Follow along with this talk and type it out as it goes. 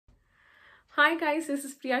Hi guys, this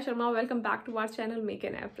is Priya Sharma. Welcome back to our channel Make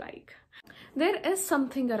an App Like. There is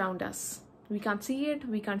something around us. We can't see it,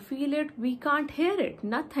 we can't feel it, we can't hear it,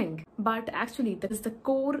 nothing. But actually that is the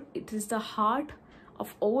core, it is the heart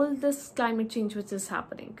of all this climate change which is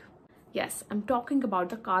happening. Yes, I'm talking about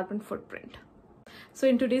the carbon footprint. So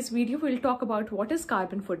in today's video, we'll talk about what is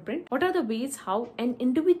carbon footprint, what are the ways how an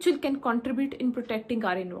individual can contribute in protecting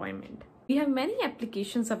our environment. We have many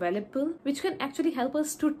applications available which can actually help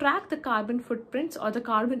us to track the carbon footprints or the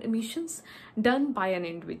carbon emissions done by an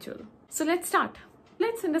individual. So let's start.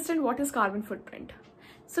 Let's understand what is carbon footprint.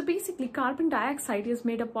 So basically carbon dioxide is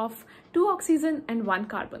made up of 2 oxygen and 1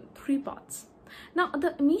 carbon, 3 parts. Now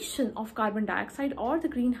the emission of carbon dioxide or the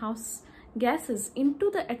greenhouse gases into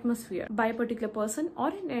the atmosphere by a particular person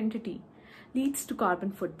or an entity leads to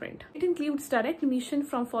carbon footprint. It includes direct emission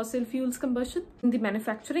from fossil fuels combustion in the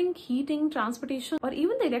manufacturing, heating, transportation, or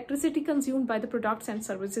even the electricity consumed by the products and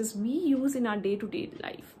services we use in our day-to-day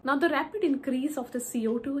life. Now, the rapid increase of the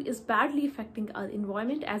CO2 is badly affecting our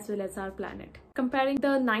environment as well as our planet. Comparing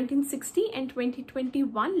the 1960 and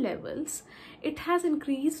 2021 levels, it has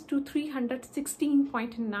increased to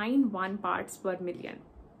 316.91 parts per million.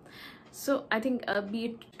 So I think be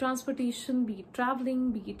it transportation, be it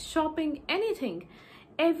traveling, be it shopping, anything,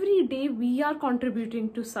 every day we are contributing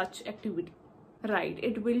to such activity, right?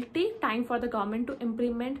 It will take time for the government to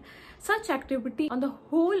implement such activity on the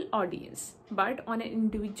whole audience, but on an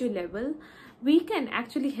individual level, we can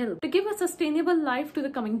actually help to give a sustainable life to the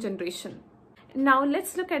coming generation. Now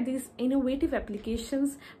let's look at these innovative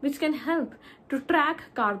applications which can help to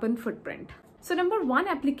track carbon footprint. So number 1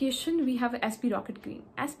 application, we have SP Rocket Green.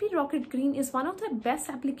 SP Rocket Green is one of the best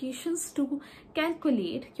applications to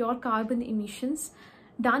calculate your carbon emissions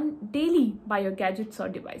done daily by your gadgets or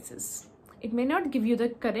devices. It may not give you the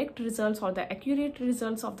correct results or the accurate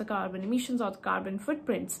results of the carbon emissions or the carbon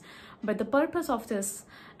footprints, but the purpose of this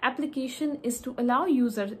application is to allow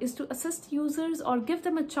users, is to assist users or give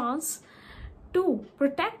them a chance to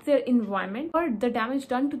protect their environment or the damage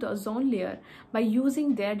done to the ozone layer by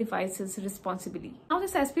using their devices responsibly. Now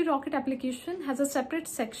this SP Rocket application has a separate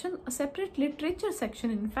section, a separate literature section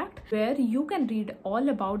in fact, where you can read all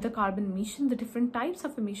about the carbon emission, the different types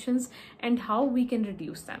of emissions and how we can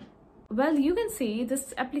reduce them. Well, you can say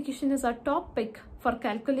this application is our top pick for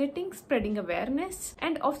calculating, spreading awareness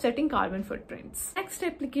and offsetting carbon footprints. Next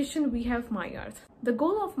application we have MyEarth. The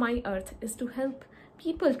goal of MyEarth is to help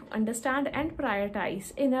people to understand and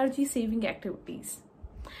prioritize energy saving activities.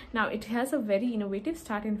 Now it has a very innovative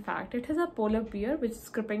start. In fact, it has a polar bear which is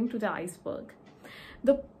gripping to the iceberg.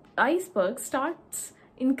 The iceberg starts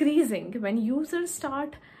increasing when users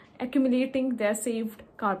start accumulating their saved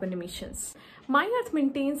carbon emissions. MyEarth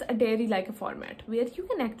maintains a diary-like format where you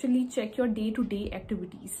can actually check your day-to-day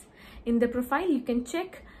activities. In the profile, you can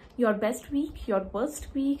check your best week, your worst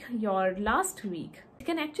week, your last week. It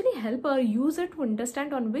can actually help a user to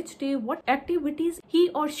understand on which day what activities he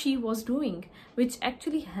or she was doing, which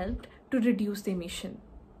actually helped to reduce the emission.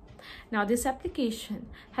 Now this application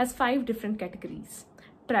has 5 different categories: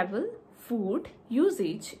 travel, food,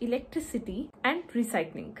 usage, electricity, and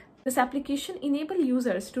recycling. This application enables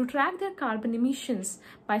users to track their carbon emissions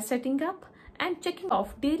by setting up and checking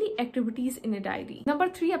off daily activities in a diary. Number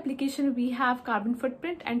 3 application, we have carbon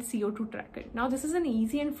footprint and CO2 tracker. Now this is an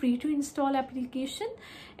easy and free to install application.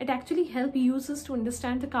 It actually helps users to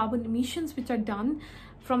understand the carbon emissions which are done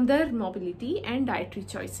from their mobility and dietary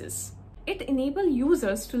choices. It enables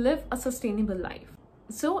users to live a sustainable life.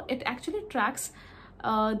 So it actually tracks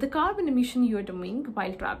the carbon emission you are doing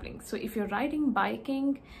while traveling. So if you're riding,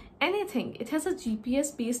 biking, anything, it has a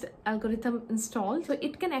GPS based algorithm installed, so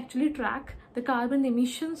it can actually track the carbon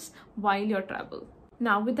emissions while you travel.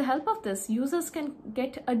 Now with the help of this, users can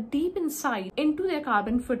get a deep insight into their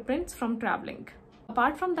carbon footprints from traveling.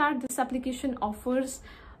 Apart from that, this application offers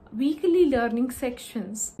weekly learning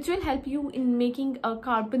sections which will help you in making a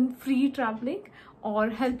carbon free traveling or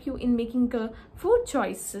help you in making food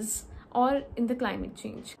choices or in the climate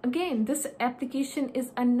change. Again, this application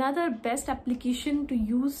is another best application to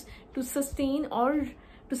use to sustain or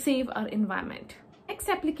to save our environment. Next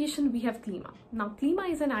application, we have Klima. Now Klima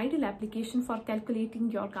is an ideal application for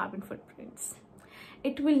calculating your carbon footprints.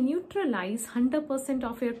 It will neutralize 100%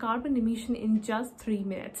 of your carbon emission in just 3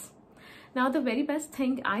 minutes. Now the very best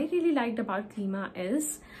thing I really liked about Klima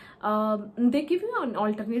is they give you an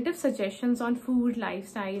alternative suggestions on food,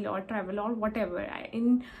 lifestyle or travel or whatever,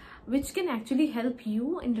 which can actually help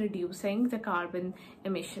you in reducing the carbon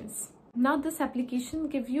emissions. Now this application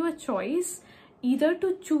gives you a choice either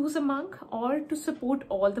to choose among or to support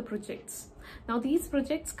all the projects. Now these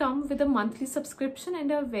projects come with a monthly subscription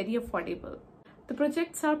and are very affordable. The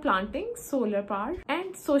projects are planting, solar power,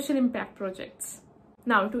 and social impact projects.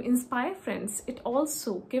 Now, to inspire friends, it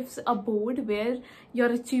also gives a board where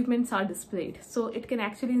your achievements are displayed. So it can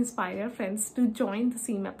actually inspire friends to join the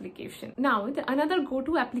same application. Now, another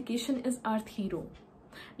go-to application is Earth Hero.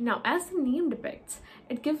 Now, as the name depicts,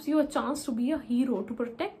 it gives you a chance to be a hero to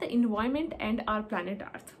protect the environment and our planet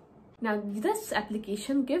Earth. Now, this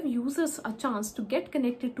application gives users a chance to get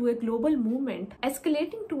connected to a global movement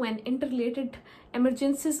escalating to an interrelated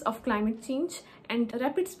emergencies of climate change and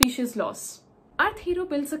rapid species loss. Earth Hero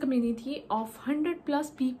builds a community of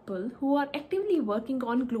 100+ people who are actively working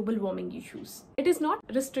on global warming issues. It is not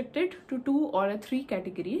restricted to 2 or 3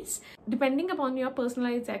 categories. Depending upon your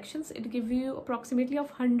personalized actions, it gives you approximately of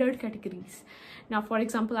 100 categories. Now, for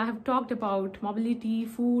example, I have talked about mobility,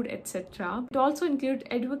 food, etc. It also includes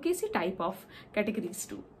advocacy type of categories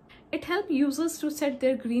too. It helps users to set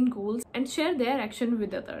their green goals and share their action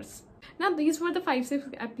with others. Now, these were the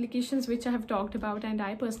 5-6 applications which I have talked about and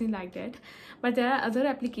I personally liked it. But there are other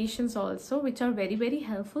applications also which are very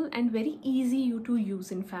helpful and very easy to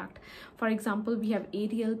use in fact. For example, we have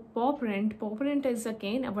Ariel, PawPrint. PawPrint is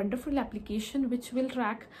again a wonderful application which will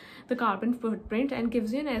track the carbon footprint and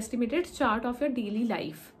gives you an estimated chart of your daily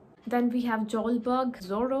life. Then we have Joulbug,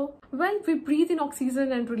 Zorro. Well, we breathe in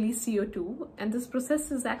oxygen and release CO2, and this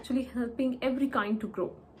process is actually helping every kind to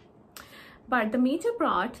grow. But the major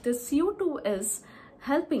part, the CO2 is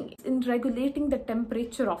helping in regulating the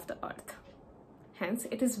temperature of the earth. Hence,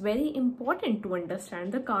 it is very important to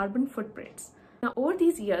understand the carbon footprints. Now, over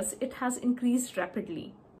these years, it has increased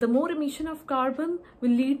rapidly. The more emission of carbon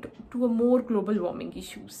will lead to a more global warming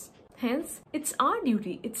issues. Hence, it's our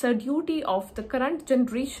duty, it's a duty of the current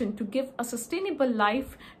generation to give a sustainable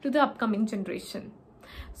life to the upcoming generation.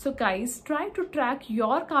 So guys, try to track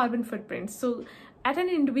your carbon footprint. So at an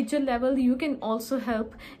individual level, you can also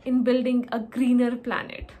help in building a greener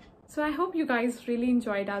planet. So I hope you guys really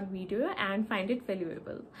enjoyed our video and find it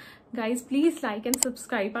valuable. Guys, please like and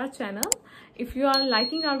subscribe our channel. If you are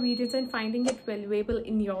liking our videos and finding it valuable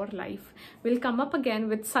in your life, we'll come up again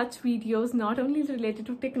with such videos not only related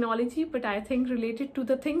to technology, but I think related to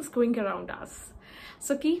the things going around us.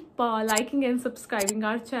 So keep liking and subscribing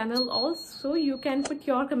our channel. Also, you can put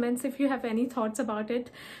your comments if you have any thoughts about it.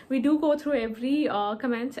 We do go through every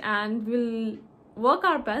comment and we'll work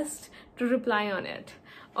our best to reply on it.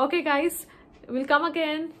 Okay guys, we'll come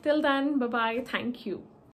again. Till then, bye-bye. Thank you.